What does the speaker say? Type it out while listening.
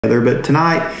But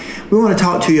tonight we want to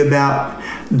talk to you about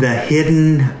the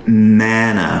hidden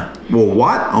manna. Well,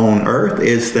 what on earth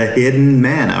is the hidden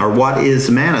manna, or what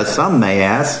is manna, some may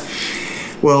ask?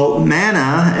 Well,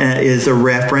 manna is a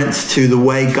reference to the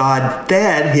way God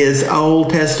fed his Old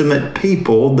Testament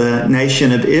people, the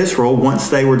nation of Israel, once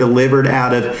they were delivered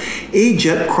out of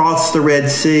Egypt, crossed the Red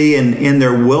Sea, and in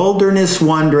their wilderness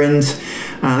wanderings.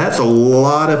 That's a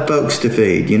lot of folks to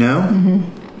feed, you know?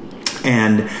 Mm-hmm.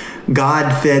 And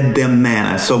God fed them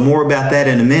manna. So more about that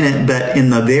in a minute. But in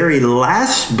the very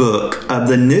last book of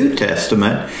the New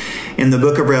Testament, in the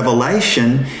book of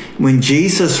Revelation, when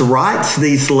Jesus writes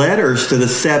these letters to the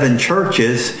 7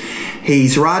 churches,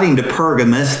 he's writing to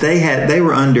Pergamos. They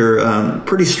were under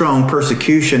pretty strong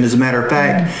persecution. As a matter of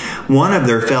fact, one of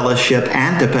their fellowship,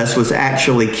 Antipas, was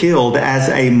actually killed as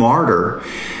a martyr.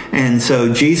 And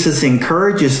so Jesus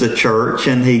encourages the church,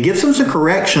 and he gives them some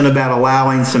correction about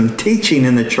allowing some teaching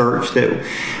in the church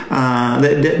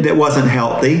that wasn't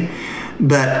healthy.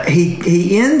 But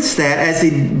he ends that, as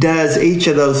he does each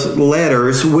of those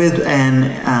letters, with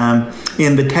an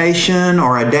invitation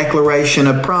or a declaration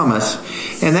of promise.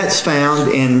 And that's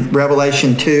found in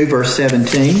Revelation 2, verse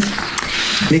 17.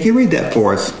 Nikki, read that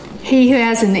for us. He who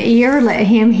has an ear, let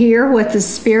him hear what the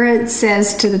Spirit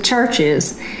says to the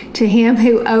churches. To him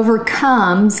who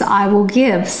overcomes, I will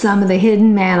give some of the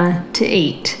hidden manna to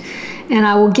eat. And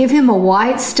I will give him a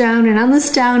white stone, and on the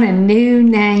stone a new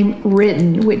name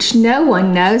written, which no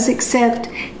one knows except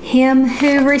him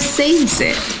who receives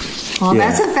it. Well, yeah.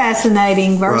 That's a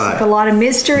fascinating verse with a lot of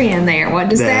mystery in there. What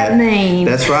does that mean?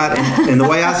 That's right. And the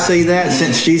way I see that,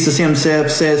 since Jesus himself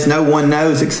says no one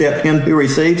knows except him who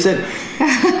receives it,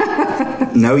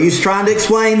 no use trying to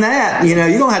explain that. You know,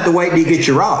 you're going to have to wait till you get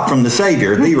your rock from the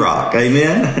Savior, the rock.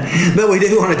 Amen? But we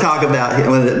do want to talk about,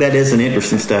 well, that is an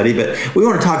interesting study, but we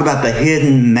want to talk about the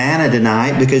hidden manna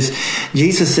tonight, because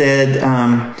Jesus said,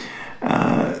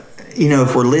 you know,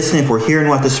 if we're listening, if we're hearing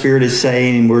what the Spirit is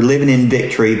saying, and we're living in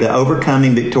victory, the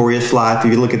overcoming, victorious life,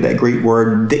 if you look at that Greek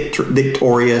word,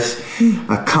 victorious,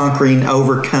 conquering,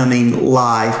 overcoming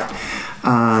life,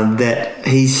 that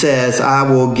he says, I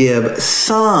will give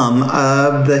some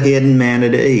of the hidden manna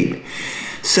to eat.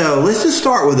 So let's just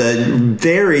start with a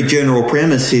very general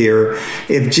premise here.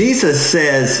 If Jesus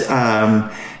says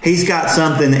he's got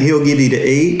something that he'll give you to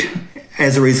eat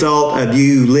as a result of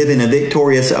you living a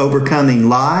victorious, overcoming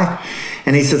life,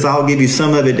 and he says, I'll give you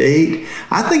some of it to eat,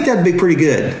 I think that'd be pretty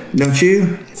good, don't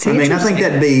you? I mean, I think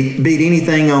that'd beat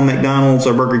anything on McDonald's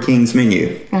or Burger King's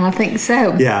menu. I think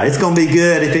so. Yeah, it's going to be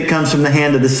good if it comes from the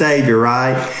hand of the Savior,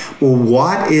 right? Well,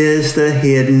 what is the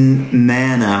hidden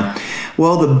manna?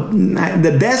 Well,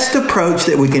 the best approach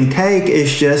that we can take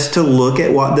is just to look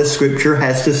at what the Scripture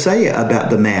has to say about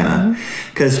the manna.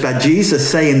 Because by Jesus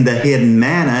saying the hidden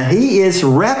manna, he is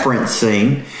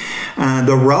referencing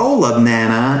the role of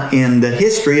manna in the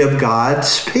history of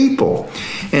God's people.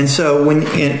 And so,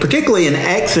 particularly in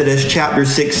Exodus chapter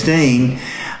 16,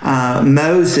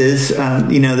 Moses,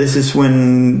 this is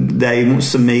when they want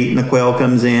some meat and the quail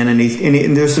comes in, and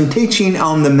there's some teaching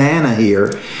on the manna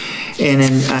here. And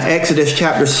in Exodus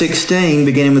chapter 16,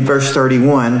 beginning with verse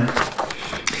 31,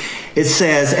 it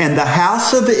says, and the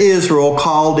house of Israel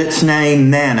called its name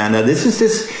manna. Now, this is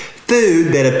this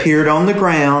food that appeared on the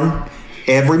ground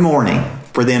every morning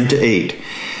for them to eat.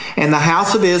 And the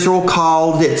house of Israel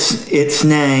called its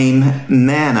name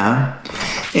manna,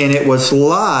 and it was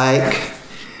like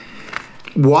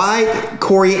white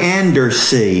coriander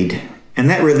seed. And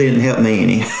that really didn't help me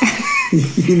any.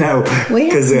 You know, we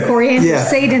have some coriander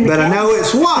seed in the but I know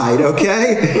it's white,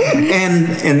 okay?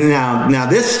 and now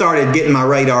this started getting my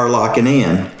radar locking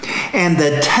in. And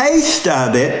the taste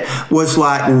of it was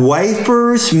like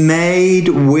wafers made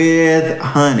with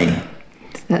honey.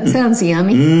 That sounds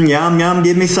yummy. Yum, yum,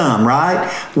 give me some, right?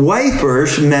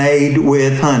 Wafers made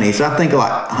with honey. So I think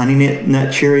like Honey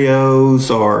Nut Cheerios,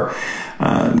 or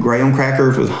graham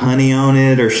crackers with honey on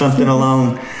it, or something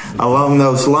along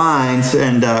those lines.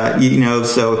 And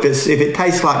so if it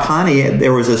tastes like honey,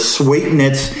 there was a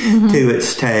sweetness to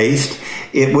its taste.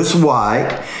 It was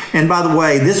white. And by the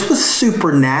way, this was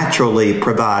supernaturally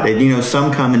provided. You know,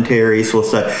 some commentaries will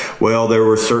say, well, there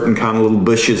were certain kind of little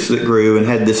bushes that grew and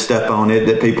had this stuff on it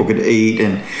that people could eat.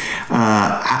 And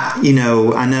I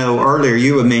know earlier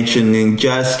you were mentioning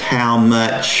just how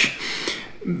much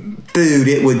food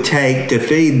it would take to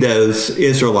feed those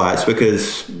Israelites,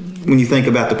 because when you think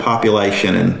about the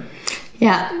population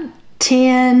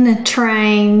 10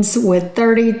 trains with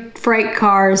 30 freight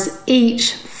cars,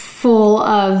 each full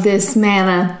of this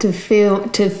manna to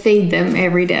feed them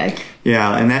every day.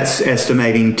 Yeah, and that's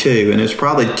estimating 2, and it's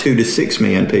probably 2 to 6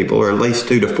 million people, or at least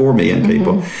 2 to 4 million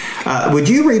people. Would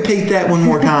you repeat that one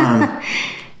more time?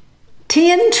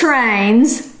 10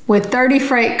 trains with 30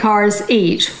 freight cars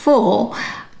each full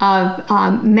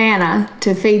of manna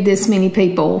to feed this many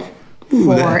people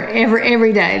for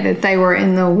every day that they were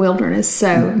in the wilderness.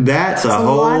 So that's a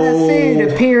lot of food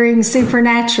appearing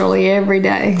supernaturally every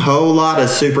day. Whole lot of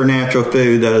supernatural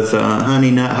food. Those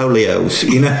honey nut Holios,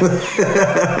 you know.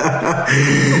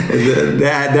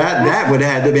 that would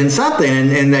have to have been something.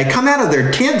 And they come out of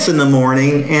their tents in the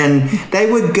morning, and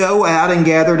they would go out and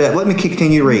gather up. Let me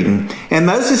continue reading. And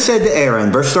Moses said to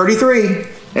Aaron, verse 33,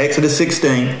 Exodus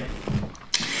 16,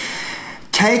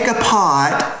 take a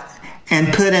pot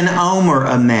and put an omer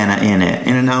of manna in it.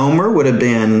 And an omer would have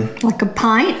been... like a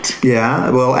pint? Yeah.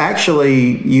 Well,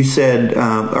 actually, you said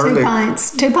earlier... 2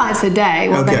 pints. 2 pints a day.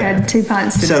 Well, okay. They had 2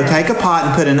 pints a day. So take a pot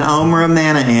and put an omer of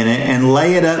manna in it and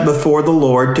lay it up before the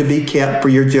Lord to be kept for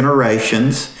your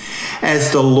generations.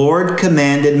 As the Lord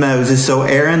commanded Moses, so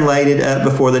Aaron laid it up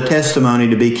before the testimony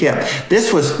to be kept.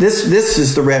 This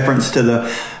is the reference to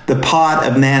the pot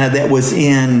of manna that was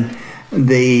in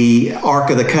the Ark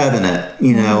of the Covenant,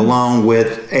 you know, along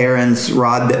with Aaron's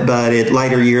rod that budded.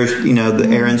 Later years, you know, the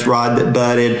Aaron's rod that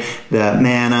budded, the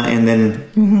manna, and then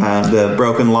the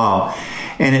broken law.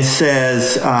 And it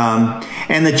says,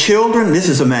 and the children, this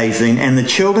is amazing, and the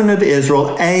children of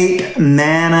Israel ate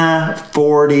manna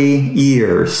 40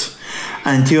 years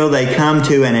until they come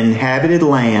to an inhabited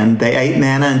land. They ate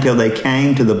manna until they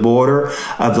came to the border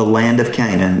of the land of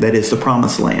Canaan, that is the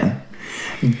promised land.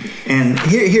 And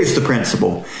here's the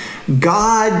principle.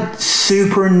 God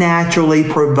supernaturally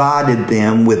provided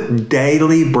them with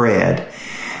daily bread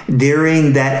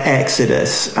during that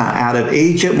exodus out of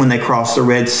Egypt when they crossed the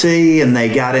Red Sea and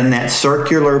they got in that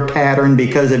circular pattern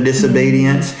because of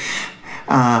disobedience.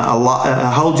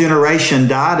 A whole generation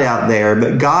died out there,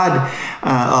 but God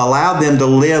allowed them to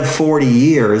live 40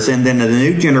 years. And then the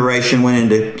new generation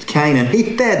went into Canaan.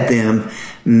 He fed them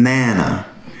manna.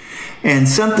 And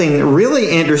something really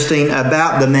interesting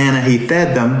about the manna he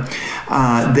fed them,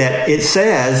 that it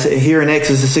says here in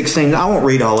Exodus 16, I won't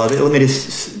read all of it. Let me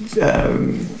just...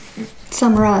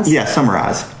 summarize. Yeah,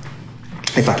 summarize,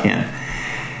 if I can.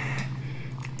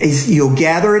 You'll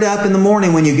gather it up in the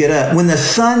morning when you get up. When the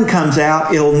sun comes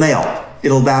out, it'll melt.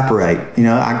 It'll evaporate. You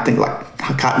know, I think like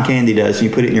cotton candy does. You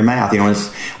put it in your mouth. You know,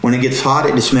 when it gets hot,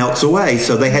 it just melts away.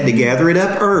 So they had to gather it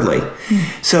up early.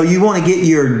 So you want to get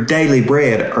your daily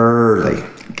bread early.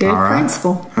 Good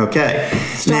principle. Okay.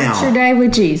 Start your day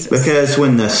with Jesus. Because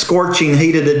when the scorching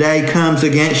heat of the day comes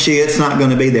against you, it's not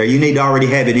going to be there. You need to already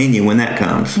have it in you when that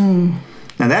comes.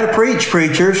 Now that'll preach,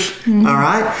 preachers. All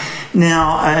right.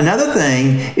 Now, another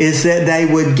thing is that they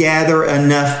would gather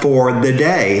enough for the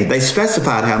day. They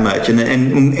specified how much.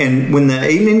 And when the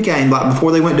evening came, like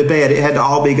before they went to bed, it had to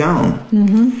all be gone.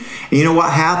 And you know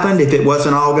what happened if it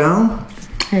wasn't all gone?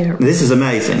 This is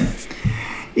amazing.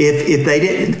 If they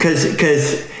didn't,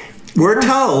 because we're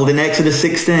told in Exodus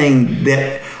 16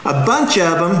 that a bunch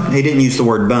of them, he didn't use the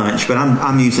word bunch, but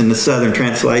I'm using the Southern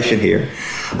translation here.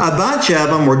 A bunch of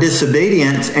them were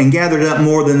disobedient and gathered up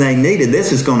more than they needed.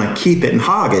 This is going to keep it and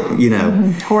hog it, you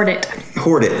know. Hoard it,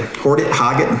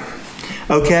 hog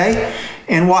it. Okay?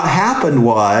 And what happened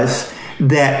was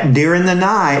that during the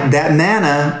night, that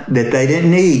manna that they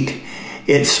didn't eat,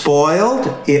 it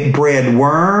spoiled, it bred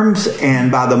worms,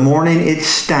 and by the morning it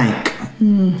stank.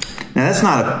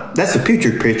 Now that's a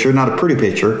putrid picture, not a pretty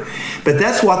picture, but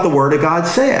that's what the Word of God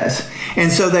says.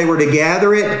 And so they were to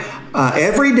gather it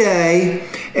every day,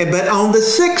 but on the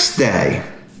 6th day,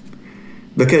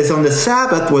 because on the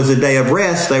Sabbath was a day of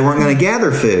rest, they weren't going to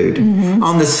gather food.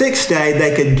 On the 6th day,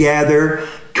 they could gather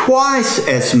twice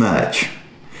as much.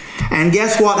 And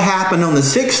guess what happened on the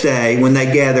 6th day when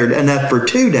they gathered enough for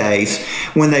 2 days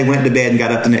when they went to bed and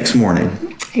got up the next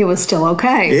morning? It was still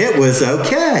okay. It was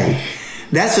okay.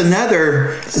 That's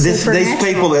another, these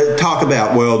people that talk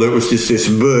about, well, there was just this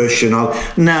bush and all.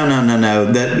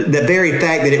 No. The very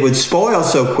fact that it would spoil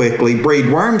so quickly, breed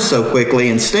worms so quickly,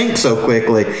 and stink so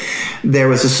quickly, there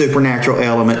was a supernatural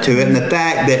element to it. And the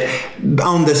fact that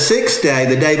on the 6th day,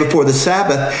 the day before the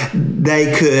Sabbath,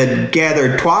 they could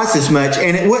gather twice as much,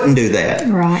 and it wouldn't do that.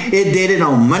 Right. It did it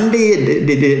on Monday, it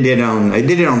did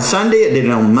it on Sunday, it did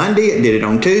it on Monday, it did it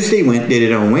on Tuesday, did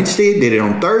it on Wednesday, it did it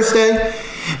on Thursday.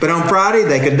 But on Friday,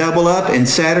 they could double up, and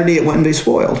Saturday it wouldn't be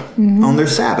spoiled on their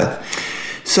Sabbath.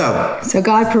 So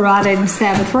God provided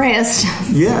Sabbath rest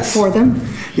for them.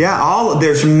 Yeah,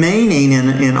 there's meaning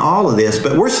in all of this,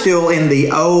 but we're still in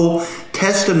the Old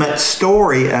Testament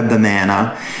story of the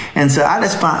manna. And so I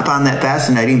just find that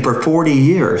fascinating for 40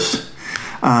 years.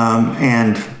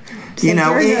 And You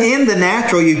know, in the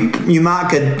natural, you might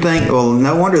could think, well,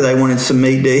 no wonder they wanted some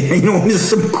meat to eat. You know,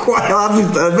 some quite obvious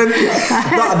stuff.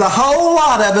 The whole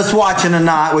lot of us watching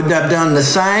tonight would have done the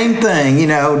same thing. You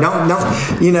know,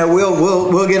 don't. You know,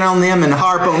 we'll get on them and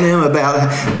harp on them about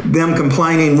them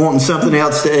complaining, wanting something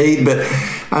else to eat. But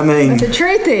I mean, but the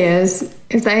truth is,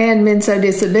 if they hadn't been so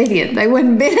disobedient, they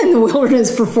wouldn't have been in the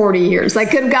wilderness for 40 years. They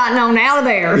could have gotten on out of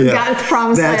there and got to the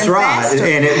promised land. That's right. Faster.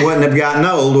 And it wouldn't have gotten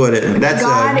old, would it? That's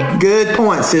a good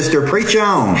point, sister. Preach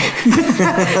on.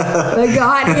 But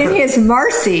God, in His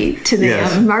mercy to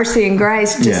them, mercy and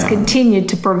grace, just continued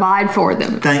to provide for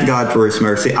them. Thank God for His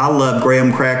mercy. I love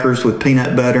graham crackers with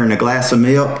peanut butter and a glass of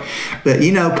milk. But,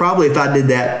 you know, probably if I did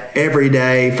that every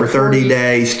day for 30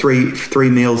 days, three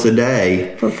meals a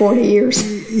day. For 40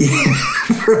 years.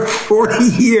 For 40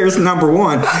 years, number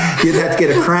one, you'd have to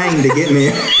get a crane to get me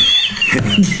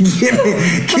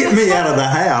out of the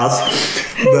house.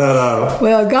 But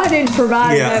well, God didn't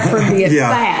provide enough for me at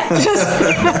that.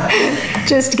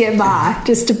 Just to get by,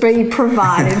 just to be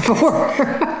provided for.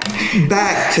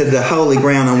 Back to the holy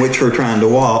ground on which we're trying to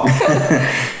walk.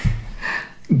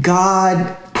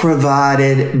 God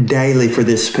provided daily for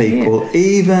this people,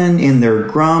 even in their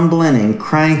grumbling and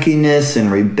crankiness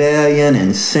and rebellion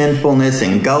and sinfulness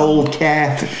and gold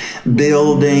calf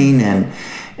building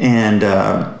and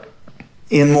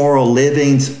immoral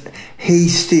livings. He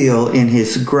still, in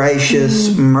His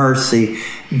gracious mercy,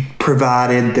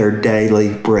 provided their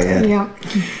daily bread.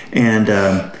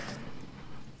 And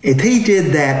if He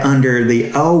did that under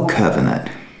the old covenant,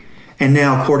 and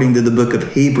now, according to the book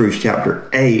of Hebrews chapter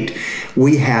 8,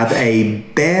 we have a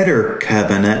better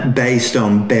covenant based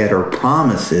on better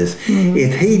promises.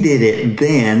 If He did it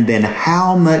then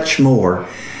how much more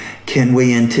can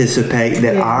we anticipate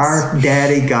that our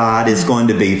Daddy God is going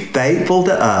to be faithful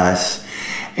to us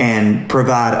and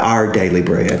provide our daily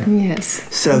bread?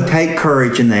 So take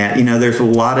courage in that. You know, there's a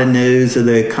lot of news of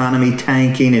the economy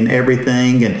tanking and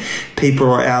everything, and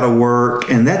people are out of work,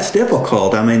 and that's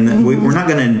difficult. I mean, we're not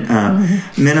going to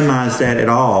minimize that at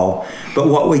all. But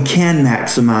what we can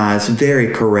maximize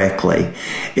very correctly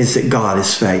is that God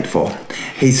is faithful.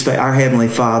 Our Heavenly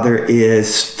Father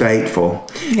is faithful.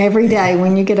 Every day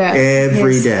when you get up.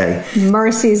 Every day.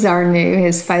 Mercies are new.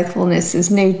 His faithfulness is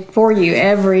new for you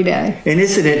every day. And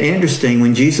isn't it interesting,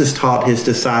 when Jesus taught His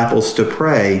disciples to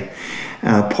pray,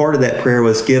 part of that prayer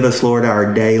was, give us, Lord,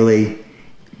 our daily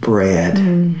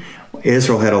bread.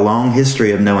 Israel had a long history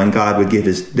of knowing God would give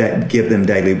them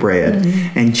daily bread.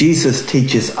 And Jesus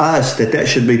teaches us that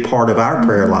should be part of our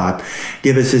prayer life.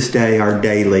 Give us this day our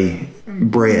daily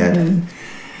bread.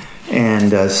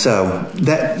 And so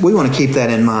that we want to keep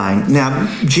that in mind. Now,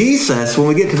 Jesus, when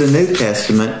we get to the New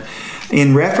Testament,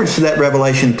 in reference to that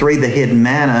Revelation 3, the hidden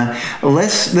manna,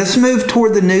 let's move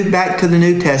toward back to the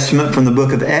New Testament from the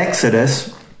book of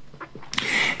Exodus.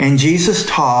 And Jesus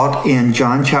taught in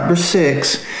John chapter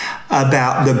 6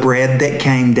 about the bread that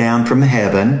came down from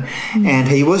heaven. And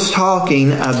He was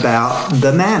talking about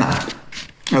the manna.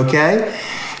 Okay?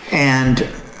 And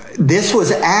this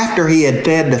was after He had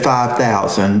fed the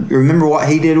 5,000. Remember what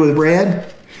He did with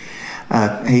bread?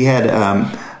 He had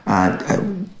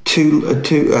two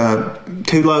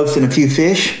loaves and a few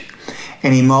fish.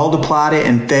 And He multiplied it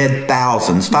and fed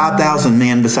thousands, 5,000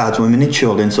 men besides women and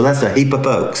children. So that's a heap of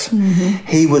folks.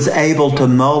 He was able to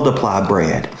multiply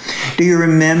bread. Do you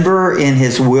remember in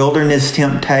His wilderness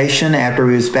temptation after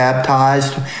He was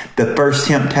baptized, the first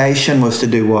temptation was to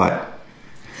do what?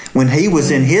 When He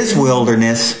was in His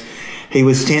wilderness, He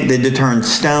was tempted to turn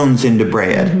stones into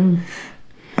bread.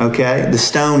 Okay? The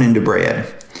stone into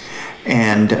bread.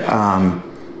 And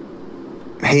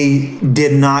He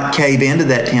did not cave into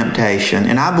that temptation.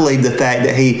 And I believe the fact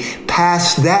that He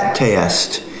passed that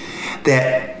test,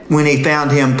 that when He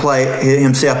found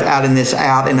himself out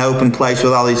in open place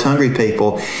with all these hungry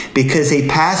people, because He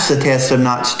passed the test of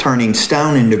not turning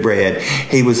stone into bread,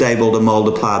 He was able to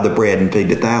multiply the bread and feed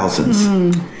the thousands.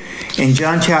 In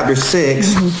John chapter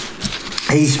 6,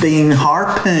 He's being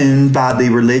harpooned by the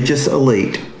religious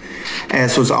elite,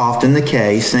 as was often the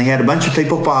case. And He had a bunch of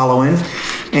people following,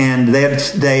 and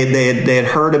they had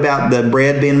heard about the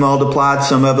bread being multiplied.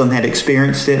 Some of them had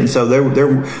experienced it, and so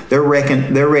they're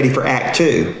ready for Act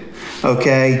 2.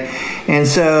 Okay, and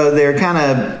so they're kind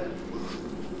of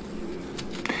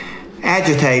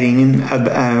agitating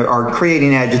or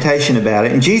creating agitation about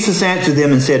it. And Jesus answered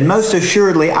them and said, most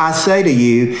assuredly I say to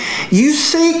you, you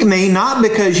seek me not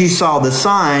because you saw the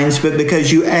signs, but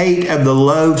because you ate of the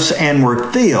loaves and were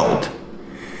filled.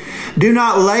 Do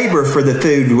not labor for the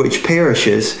food which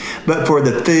perishes, but for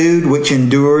the food which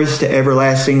endures to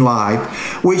everlasting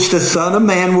life, which the Son of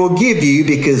Man will give you,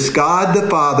 because God the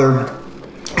Father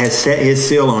has set his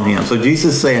seal on him. So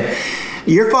Jesus said,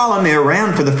 you're following me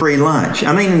around for the free lunch.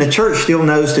 I mean, the church still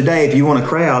knows today, if you want a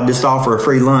crowd, just offer a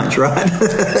free lunch, right?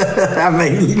 I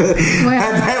mean,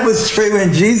 that was true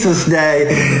in Jesus' day,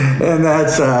 and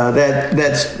that's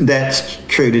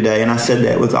true today. And I said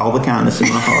that with all the kindness in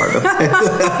my heart.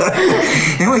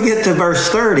 And we get to verse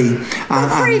 30.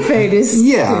 Free food is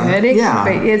good.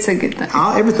 It's a good thing.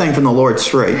 Everything from the Lord's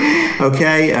free.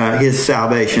 Okay, his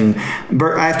salvation.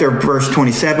 After verse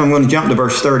 27, I'm going to jump to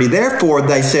verse 30. Therefore,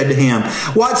 they said to him,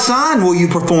 what sign will you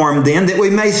perform then, that we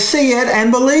may see it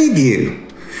and believe you?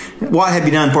 What have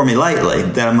you done for me lately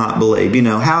that I might believe? You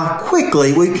know, how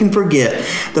quickly we can forget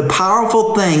the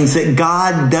powerful things that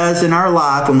God does in our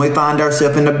life when we find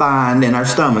ourselves in a bind and our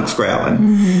stomach's growling.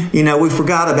 Mm-hmm. You know, we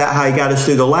forgot about how he got us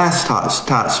through the last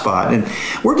tight spot. And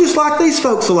we're just like these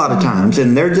folks a lot of times,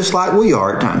 and they're just like we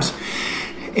are at times.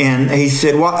 And he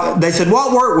said, they said,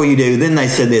 what work will you do? Then they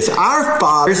said this, our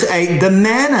fathers ate the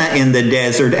manna in the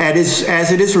desert,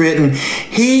 as it is written,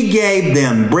 he gave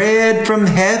them bread from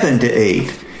heaven to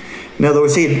eat. In other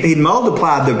words, he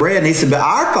multiplied the bread, and he said, but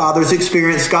our fathers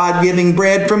experienced God giving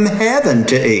bread from heaven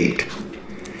to eat.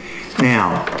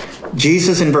 Now,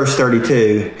 Jesus in verse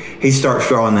 32, he starts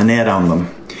drawing the net on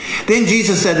them. Then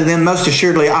Jesus said to them, most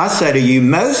assuredly I say to you,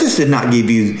 Moses did not give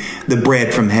you the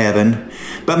bread from heaven,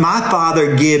 but my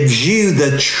Father gives you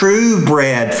the true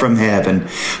bread from heaven.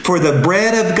 For the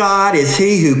bread of God is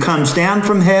he who comes down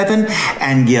from heaven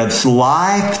and gives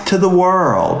life to the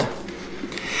world.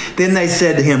 Then they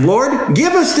said to him, Lord,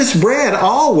 give us this bread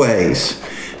always.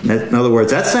 In other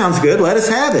words, that sounds good. Let us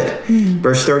have it.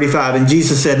 Verse 35, and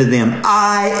Jesus said to them,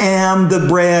 I am the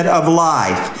bread of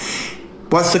life.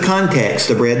 What's the context?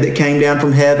 The bread that came down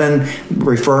from heaven,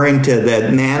 referring to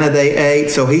the manna they ate.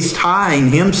 So he's tying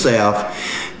himself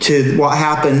to what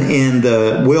happened in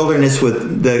the wilderness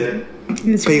with the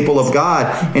people of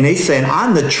God. And he's saying,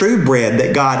 I'm the true bread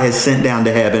that God has sent down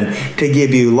to heaven to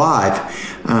give you life.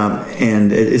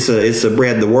 And it's a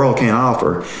bread the world can't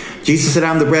offer. Jesus said,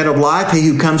 I'm the bread of life. He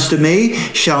who comes to me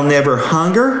shall never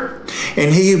hunger,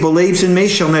 and he who believes in me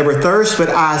shall never thirst. But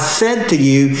I said to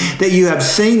you that you have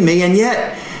seen me, and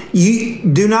yet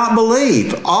you do not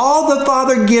believe. All the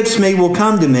Father gives me will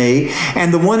come to me,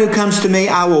 and the one who comes to me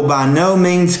I will by no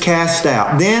means cast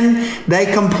out. Then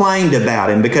they complained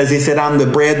about him because he said, I'm the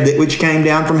bread which came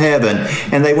down from heaven.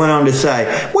 And they went on to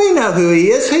say, we know who he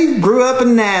is. He grew up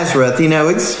in Nazareth. You know,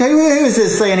 who is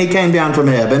this saying he came down from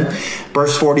heaven?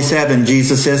 Verse 47,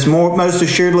 Jesus says, most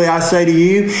assuredly I say to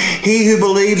you, he who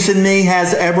believes in me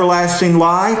has everlasting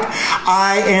life.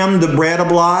 I am the bread of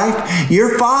life.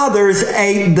 Your fathers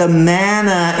ate the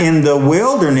manna in the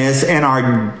wilderness and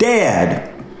are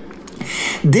dead.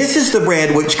 This is the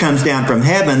bread which comes down from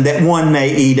heaven, that one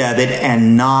may eat of it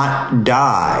and not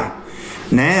die.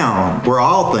 Now, we're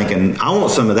all thinking, I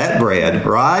want some of that bread,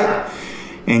 right?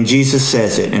 And Jesus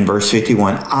says it in verse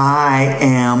 51, I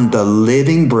am the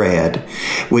living bread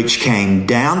which came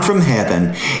down from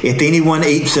heaven. If anyone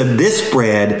eats of this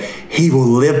bread, he will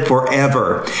live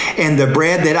forever. And the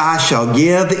bread that I shall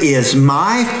give is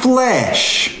my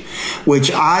flesh,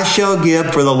 which I shall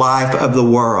give for the life of the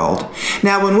world.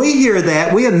 Now, when we hear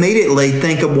that, we immediately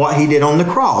think of what he did on the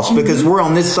cross, because we're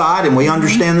on this side and we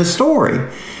understand the story.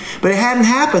 But it hadn't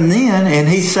happened then, and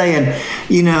he's saying,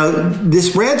 you know,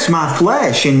 this bread's my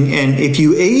flesh, and if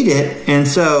you eat it, and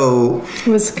so...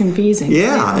 It was confusing.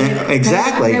 Yeah,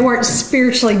 exactly. They weren't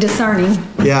spiritually discerning.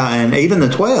 Yeah, and even the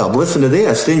 12, listen to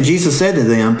this. Then Jesus said to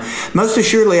them, most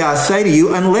assuredly I say to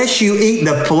you, unless you eat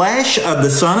the flesh of the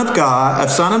Son of God,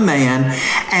 of Son of Man,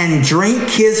 and drink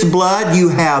his blood, you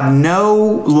have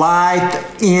no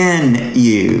life in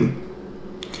you.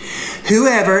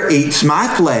 Whoever eats my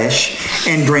flesh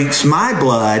and drinks my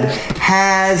blood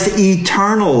has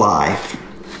eternal life,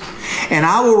 and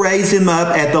I will raise him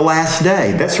up at the last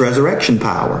day. That's resurrection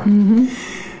power. In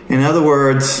other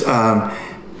words,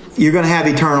 you're going to have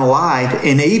eternal life,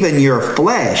 and even your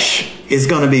flesh is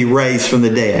going to be raised from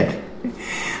the dead.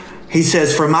 He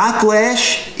says, for my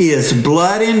flesh is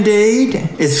blood indeed,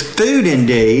 is food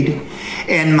indeed,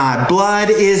 and my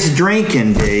blood is drink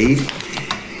indeed.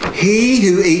 He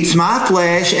who eats my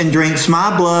flesh and drinks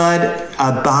my blood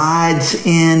abides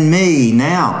in me.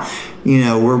 Now, you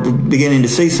know, we're beginning to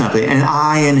see something. And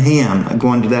I in him,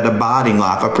 going to that abiding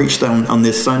life. I preached on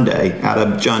this Sunday out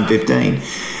of John 15.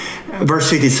 Verse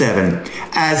 57.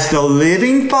 As the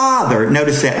living Father,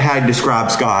 notice that how he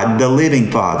describes God, the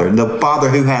living Father, the Father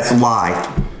who has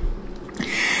life.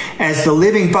 As the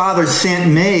living Father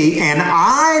sent me, and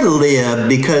I live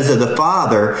because of the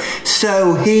Father,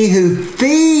 so he who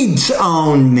feeds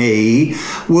on me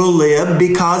will live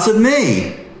because of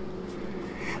me.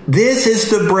 This is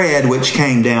the bread which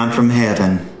came down from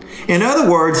heaven. In other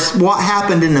words, what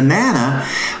happened in the manna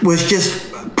was just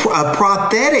a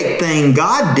prophetic thing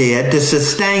God did to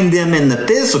sustain them in the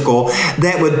physical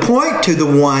that would point to the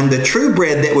one, the true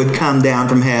bread that would come down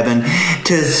from heaven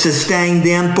to sustain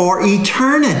them for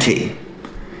eternity.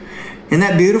 Isn't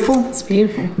that beautiful? It's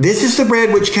beautiful. This is the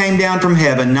bread which came down from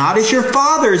heaven, not as your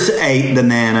fathers ate the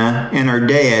manna and are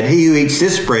dead. He who eats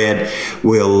this bread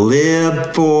will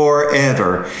live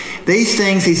forever. These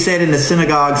things he said in the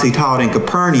synagogues he taught in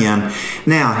Capernaum.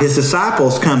 Now, his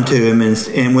disciples come to him,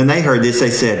 and when they heard this, they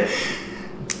said,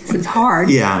 It's hard.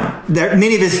 yeah,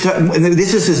 many of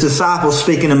this is his disciples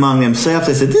speaking among themselves.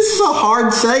 They said, this is a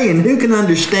hard saying. Who can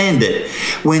understand it?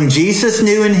 When Jesus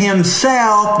knew in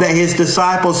himself that his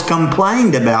disciples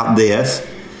complained about this,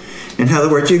 in other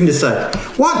words, you can just say,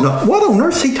 what on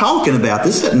earth is he talking about?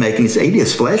 This doesn't make any sense. Eat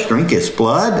his flesh, drink his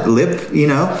blood, live,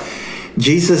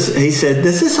 Jesus, he said,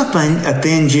 does this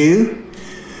offend you?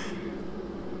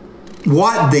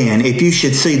 What then, if you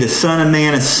should see the Son of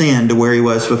Man ascend to where he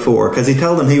was before? Because he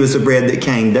told them he was the bread that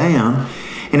came down.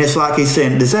 And it's like he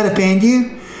said, does that offend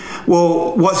you?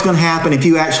 Well, what's going to happen if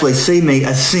you actually see me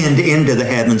ascend into the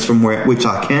heavens from which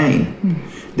I came?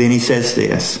 Then he says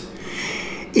this,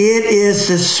 it is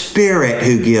the Spirit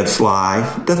who gives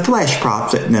life. The flesh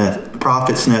profits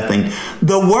nothing.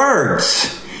 The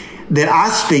words that I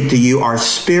speak to you are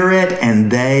spirit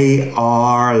and they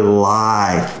are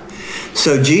life.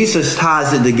 So Jesus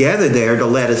ties it together there to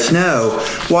let us know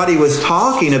what he was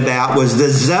talking about was the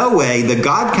Zoe, the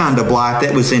God kind of life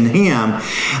that was in him,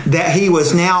 that he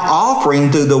was now offering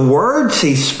through the words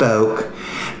he spoke.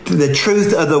 The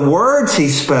truth of the words he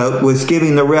spoke was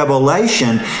giving the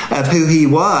revelation of who he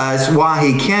was, why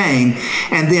he came.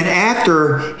 And then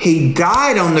after he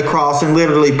died on the cross and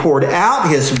literally poured out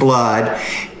his blood,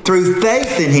 through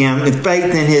faith in him, and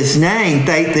faith in his name,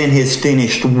 faith in his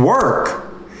finished work,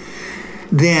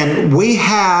 then we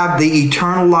have the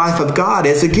eternal life of God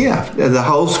as a gift. The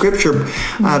whole Scripture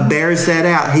bears that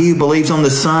out. He who believes on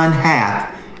the Son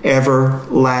hath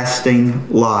everlasting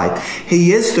life.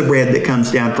 He is the bread that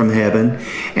comes down from heaven,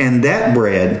 and that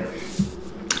bread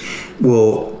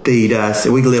will feed us.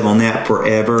 We live on that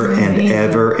forever and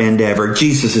ever and ever.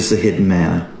 Jesus is the hidden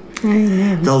manna.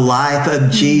 Amen. The life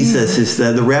of Jesus is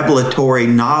the revelatory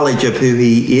knowledge of who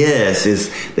he is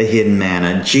the hidden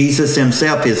manna. Jesus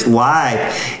himself, his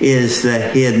life is the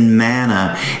hidden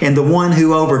manna. And the one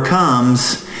who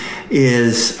overcomes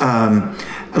is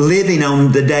living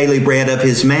on the daily bread of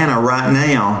his manna right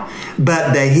now.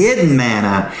 But the hidden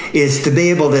manna is to be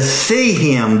able to see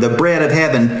him, the bread of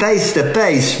heaven, face to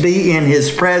face, be in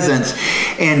his presence,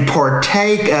 and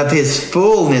partake of his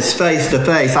fullness face to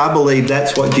face. I believe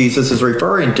that's what Jesus is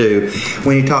referring to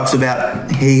when he talks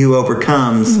about he who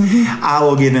overcomes. I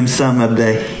will give him some of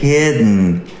the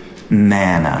hidden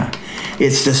manna.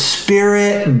 It's the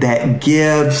Spirit that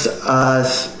gives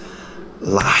us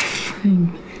life.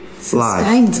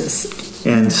 Sustains us.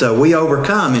 And so we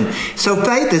overcome. And so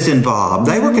faith is involved.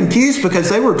 They were confused because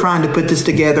they were trying to put this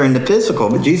together in the physical.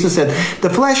 But Jesus said, the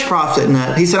flesh profits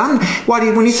nothing. He said,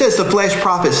 when he says the flesh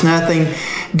profits nothing,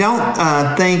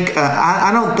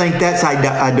 I don't think that's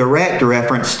a direct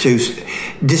reference to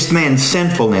this man's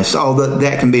sinfulness, although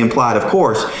that can be implied, of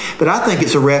course. But I think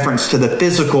it's a reference to the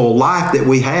physical life that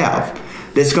we have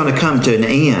that's going to come to an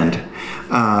end.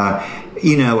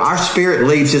 Our spirit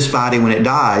leaves this body when it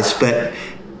dies, but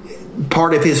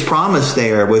part of his promise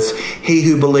there was he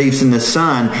who believes in the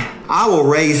Son, I will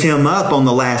raise him up on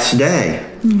the last day.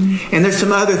 And there's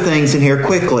some other things in here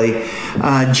quickly.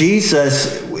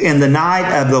 Jesus, in the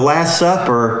night of the Last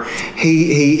Supper,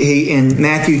 he in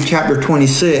Matthew chapter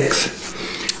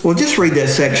 26, well, just read that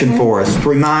section for us to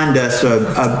remind us of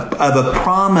a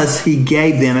promise he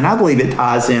gave them. And I believe it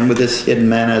ties in with this hidden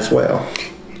manna as well.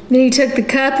 Then he took the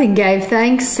cup and gave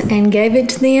thanks and gave it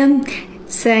to them,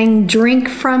 saying, drink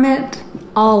from it,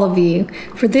 all of you,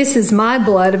 for this is my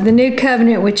blood of the new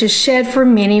covenant, which is shed for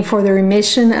many for the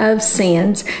remission of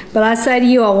sins. But I say to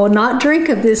you, I will not drink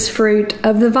of this fruit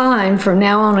of the vine from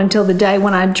now on until the day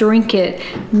when I drink it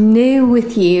new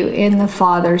with you in my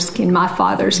Father's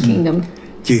kingdom.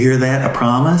 Do you hear that? A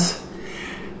promise?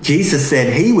 Jesus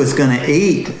said he was going to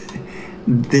eat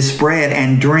this bread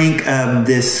and drink of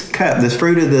this cup, this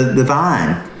fruit of the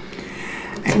vine.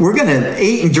 We're going to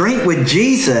eat and drink with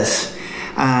Jesus,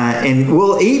 and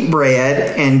we'll eat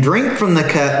bread and drink from the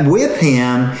cup with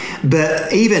him,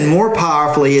 but even more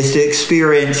powerfully is to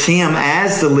experience him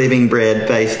as the living bread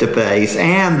face to face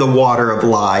and the water of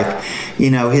life,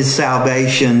 his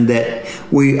salvation that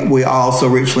we also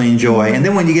richly enjoy. And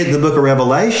then when you get to the book of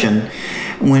Revelation,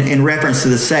 when in reference to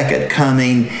the second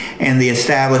coming and the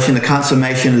establishing, the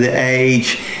consummation of the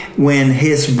age, when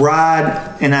his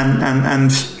bride, and I'm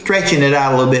stretching it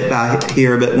out a little bit by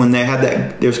here, but when they have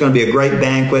that, there's going to be a great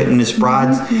banquet, and his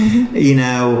bride, you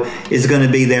know, is going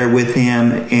to be there with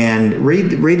him. And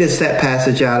read us that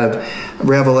passage out of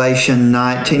Revelation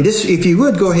 19. Just, if you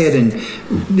would, go ahead and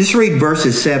just read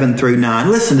verses 7 through 9.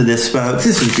 Listen to this, folks.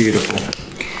 This is beautiful.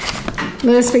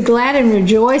 Let us be glad and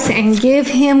rejoice and give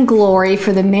him glory,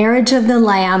 for the marriage of the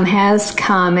Lamb has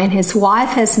come, and his wife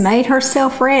has made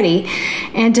herself ready.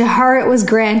 And to her it was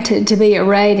granted to be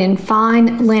arrayed in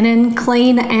fine linen,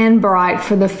 clean and bright,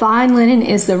 for the fine linen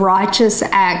is the righteous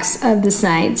acts of the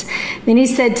saints. Then he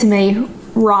said to me,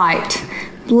 Write,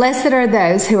 blessed are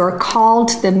those who are called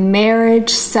to the marriage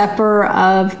supper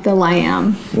of the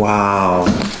Lamb. Wow.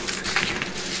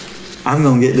 I'm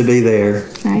going to get to be there.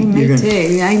 Me too.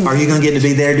 Amen. Are you going to get to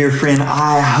be there, dear friend?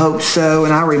 I hope so.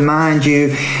 And I remind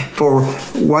you, for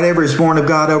whatever is born of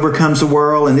God overcomes the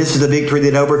world, and this is the victory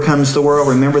that overcomes the world.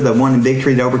 Remember, the one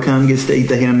victory that overcomes gets to eat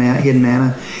the hidden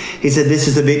manna. He said, this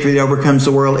is the victory that overcomes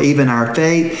the world, even our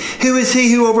faith. Who is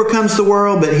he who overcomes the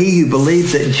world but he who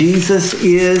believes that Jesus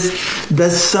is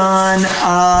the Son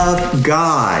of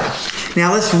God?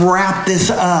 Now let's wrap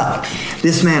this up.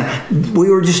 This man,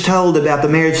 we were just told about the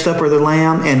marriage supper of the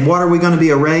Lamb, and what are we going to be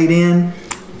arrayed in?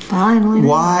 Fine linen.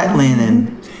 White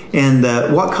linen. And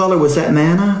what color was that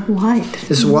manna? White.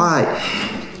 It's white.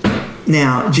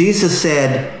 Now, Jesus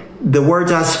said, the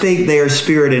words I speak, they are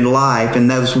spirit and life, and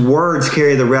those words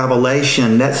carry the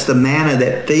revelation. That's the manna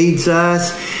that feeds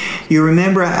us. You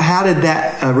remember, how did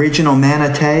that original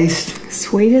manna taste?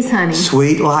 Sweet as honey.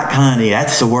 Sweet like honey.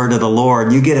 That's the word of the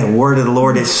Lord. You get a word of the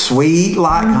Lord that's sweet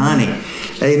like honey.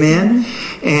 Amen?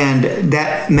 And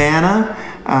that manna,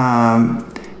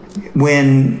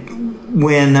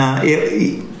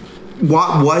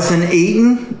 what wasn't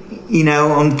eaten, you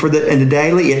know, in the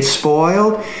daily, it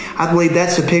spoiled. I believe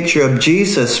that's a picture of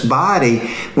Jesus' body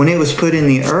when it was put in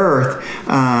the earth.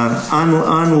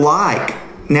 Unlike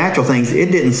natural things,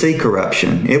 it didn't see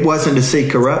corruption. It wasn't to see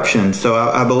corruption. So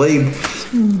I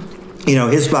believe, you know,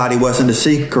 his body wasn't to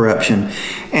see corruption.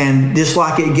 And just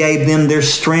like it gave them their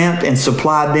strength and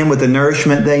supplied them with the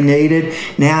nourishment they needed,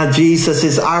 now Jesus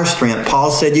is our strength.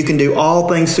 Paul said you can do all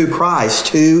things through Christ,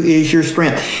 who is your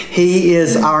strength. He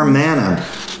is our manna.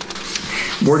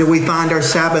 Where do we find our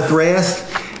Sabbath rest?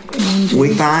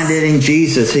 We find it in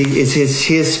Jesus. He is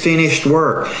his finished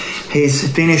work.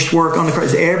 His finished work on the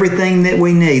cross. Everything that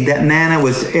we need. That manna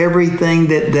was everything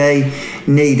that they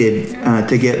needed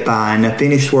to get by. And the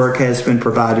finished work has been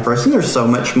provided for us. And there's so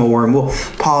much more. And we'll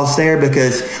pause there,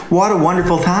 because what a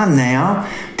wonderful time now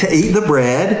to eat the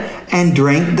bread and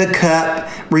drink the cup,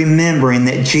 remembering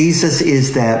that Jesus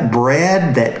is that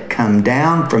bread that come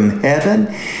down from heaven,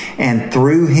 and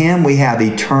through him we have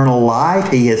eternal life.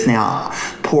 He has now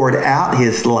poured out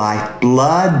his life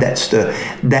blood. That's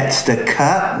the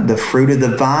cup, the fruit of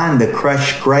the vine, the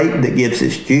crushed grape that gives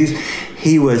its juice.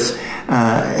 He was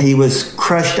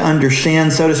crushed under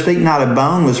sin, so to speak. Not a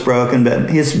bone was broken, but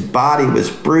his body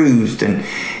was bruised and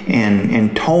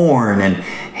torn, and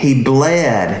he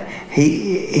bled.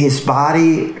 His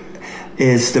body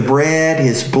is the bread,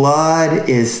 his blood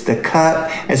is the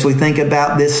cup. As we think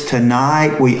about this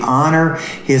tonight, we honor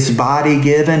his body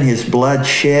given, his blood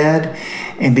shed,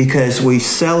 and because we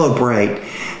celebrate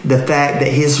the fact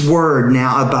that his word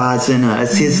now abides in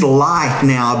us, his life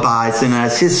now abides in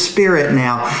us, his spirit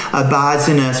now abides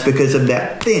in us because of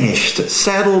that finished,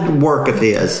 settled work of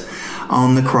his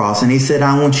on the cross. And he said,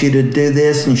 I want you to do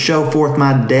this and show forth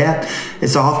my death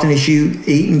as often as you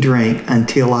eat and drink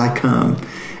until I come.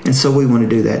 And so we want to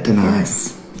do that tonight.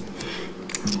 Yes.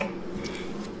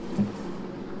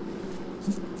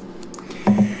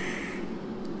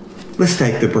 Let's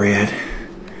take the bread.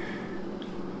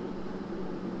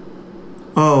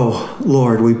 Oh,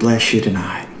 Lord, we bless you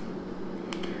tonight.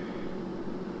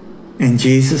 And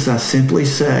Jesus, I simply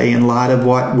say, in light of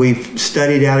what we've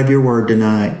studied out of your word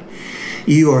tonight,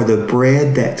 you are the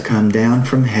bread that's come down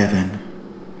from heaven.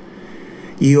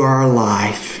 You are our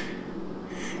life.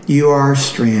 You are our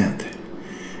strength.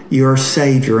 You are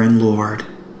Savior and Lord.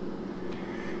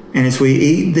 And as we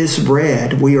eat this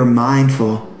bread, we are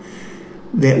mindful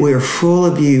that we are full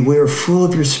of you. We are full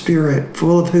of your Spirit,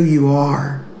 full of who you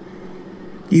are.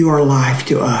 You are life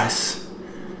to us.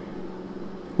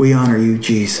 We honor you,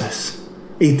 Jesus.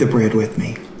 Eat the bread with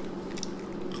me.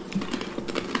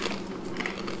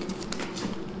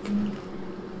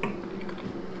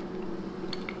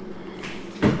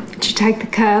 Would you take the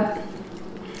cup?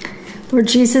 Lord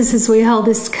Jesus, as we hold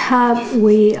this cup,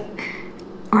 we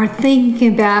are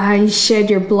thinking about how you shed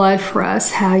your blood for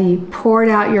us, how you poured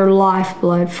out your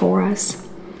lifeblood for us.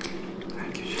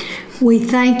 We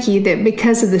thank you that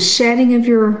because of the shedding of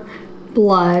your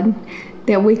blood,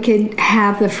 that we could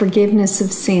have the forgiveness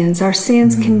of sins. Our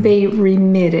sins can be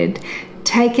remitted,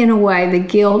 taken away, the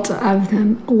guilt of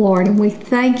them, Lord. And we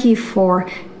thank you for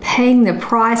paying the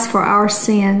price for our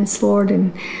sins, Lord,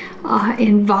 and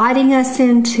inviting us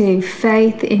into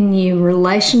faith in you,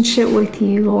 relationship with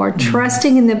you, Lord,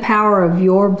 trusting in the power of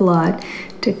your blood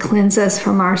to cleanse us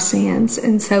from our sins.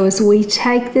 And so as we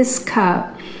take this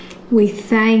cup, we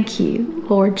thank you,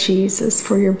 Lord Jesus,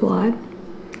 for your blood.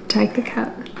 Take the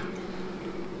cup.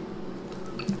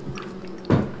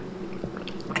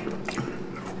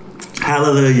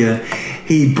 Hallelujah.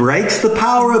 He breaks the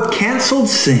power of canceled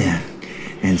sin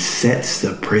and sets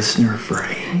the prisoner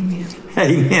free. Amen.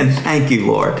 Amen. Thank you,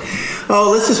 Lord.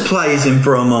 Oh, let's just praise him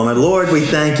for a moment. Lord, we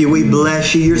thank you. We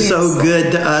bless you. You're so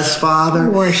good to us, Father.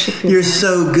 We worship you. You're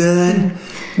so good.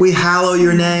 We hallow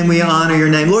your name. We honor your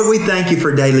name. Lord, we thank you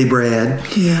for daily bread.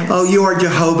 Yes. Oh, you are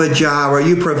Jehovah Jireh.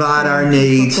 You provide our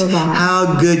needs.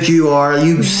 How good you are.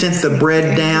 You sent the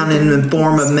bread down in the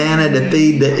form of manna to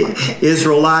feed the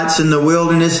Israelites in the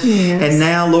wilderness. Yes. And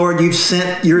now, Lord, you've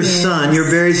sent your Son, your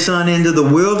very Son, into the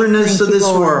wilderness of this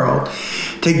world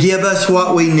to give us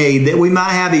what we need, that we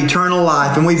might have eternal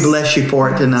life. And we bless you for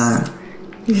it tonight.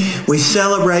 Yes. We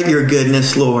celebrate your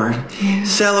goodness, Lord. Yes.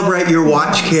 Celebrate your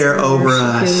watch care over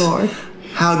us. You, Lord.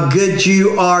 How good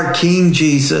you are, King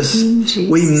Jesus. King Jesus.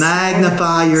 We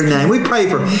magnify your name. We pray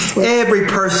for every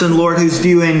person, Lord, who's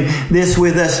viewing this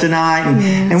with us tonight.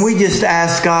 And we just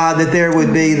ask, God, that there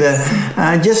would be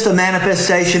just a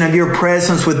manifestation of your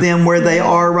presence with them where they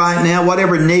are right now,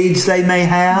 whatever needs they may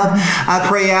have. I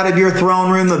pray out of your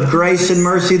throne room of grace and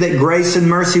mercy that grace and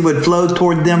mercy would flow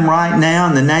toward them right now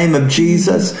in the name of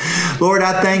Jesus. Lord,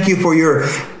 I thank you for your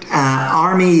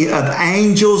army of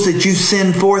angels that you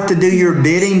send forth to do your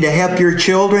bidding to help your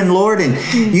children, Lord. And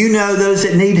you know those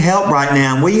that need help right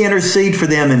now. And we intercede for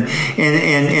them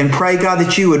and pray, God,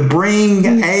 that you would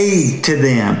bring aid to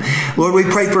them. Lord, we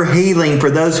pray for healing for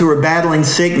those who are battling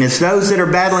sickness, those that are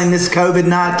battling this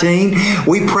COVID-19.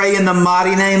 We pray in the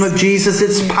mighty name of Jesus,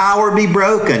 its power be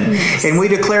broken. And we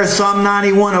declare Psalm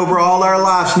 91 over all our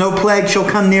lives. No plague shall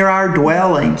come near our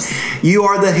dwelling. You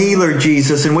are the healer,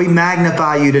 Jesus, and we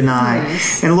magnify you tonight.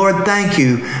 And Lord, thank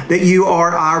you that you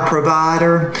are our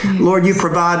provider. Lord, you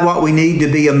provide what we need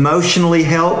to be emotionally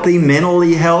healthy,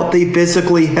 mentally healthy,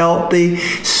 physically healthy,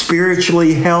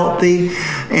 spiritually healthy.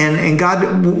 And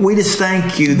God, we just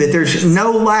thank you that there's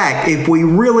no lack. If we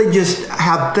really just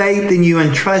have faith in you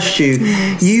and trust you,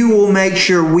 you will make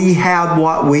sure we have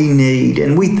what we need.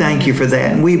 And we thank you for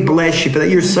that. And we bless you for that.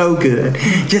 You're so good.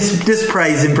 Just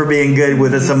praise him for being good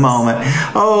with us a moment.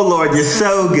 Oh, Lord, you're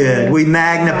so good. We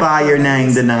magnify your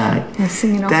name tonight.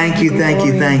 Thank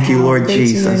you, Lord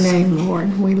Jesus. Your name,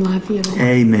 Lord. We love you, Lord.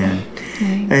 Amen.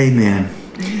 Amen.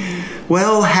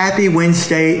 Well, happy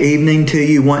Wednesday evening to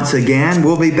you once again.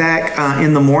 We'll be back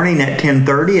in the morning at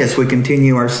 10:30 as we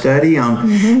continue our study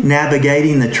on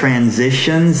navigating the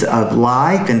transitions of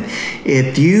life. And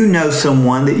if you know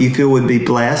someone that you feel would be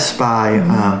blessed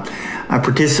by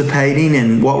participating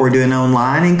in what we're doing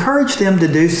online, encourage them to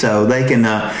do so. They can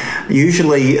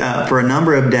usually for a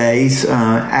number of days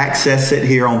access it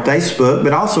here on Facebook,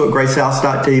 but also at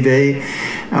gracehouse.tv.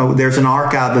 There's an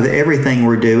archive of everything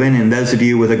we're doing, and those of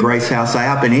you with a Grace House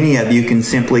app, and any of you can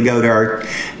simply go to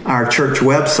our church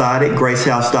website at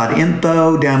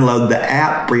gracehouse.info, download the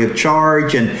app free of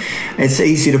charge, and it's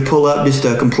easy to pull up just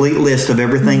a complete list of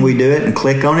everything we do it and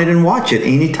click on it and watch it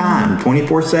anytime,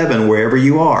 24/7, wherever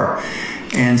you are.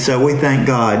 And so we thank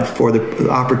God for the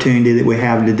opportunity that we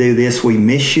have to do this. We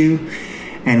miss you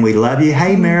and we love you.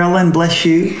 Hey, Marilyn, bless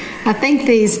you. I think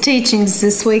these teachings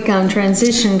this week on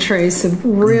transition truths are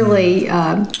really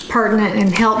pertinent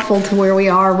and helpful to where we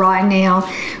are right now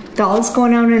with all that's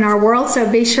going on in our world. So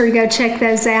be sure to go check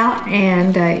those out.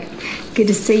 And good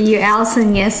to see you,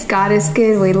 Allison. Yes, God is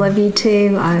good. We love you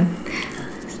too.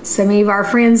 So many of our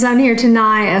friends on here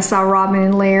tonight. I saw Robin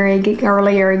and Larry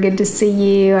earlier. Good to see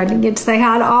you. I didn't get to say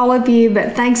hi to all of you,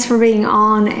 but thanks for being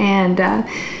on, and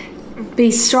be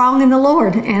strong in the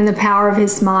Lord and the power of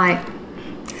his might.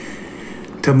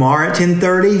 Tomorrow at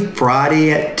 10:30,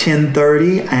 Friday at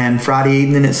 10:30, and Friday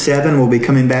evening at 7, we'll be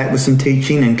coming back with some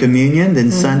teaching and communion.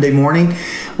 Then Sunday morning,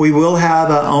 we will have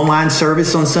an online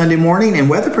service on Sunday morning, and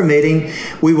weather permitting,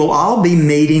 we will all be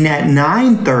meeting at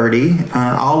 9:30.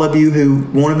 All of you who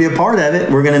want to be a part of it,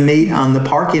 we're going to meet on the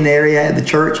parking area at the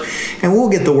church, and we'll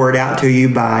get the word out to you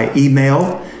by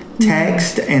email,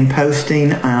 text, and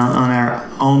posting on our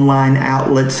online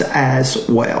outlets as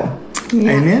well.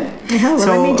 Yeah. Amen. Oh,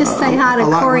 well, let me just say hi to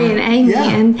Corey and Amy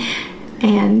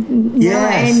and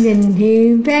yes. and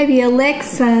you, baby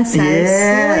Alexa. So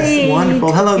yes, sweet.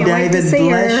 Wonderful. Hello, Can't wait David. to see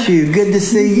Bless her. you. Good to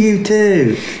see you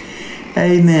too.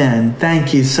 Amen.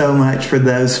 Thank you so much for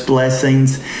those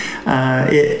blessings.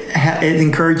 It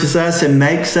encourages us and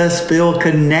makes us feel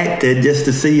connected just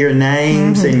to see your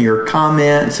names and your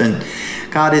comments, and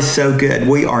God is so good.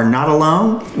 We are not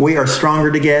alone. We are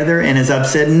stronger together. And as I've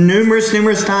said numerous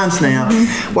times now,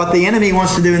 what the enemy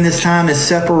wants to do in this time is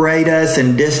separate us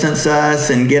and distance us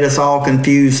and get us all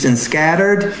confused and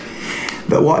scattered.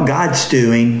 But what God's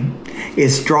doing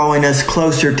is drawing us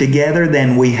closer together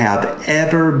than we have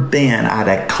ever been.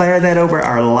 I declare that over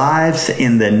our lives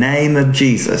in the name of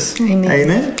Jesus. Amen.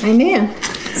 Amen. Amen.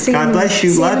 God bless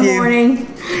you. Love you. See you in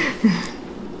the morning.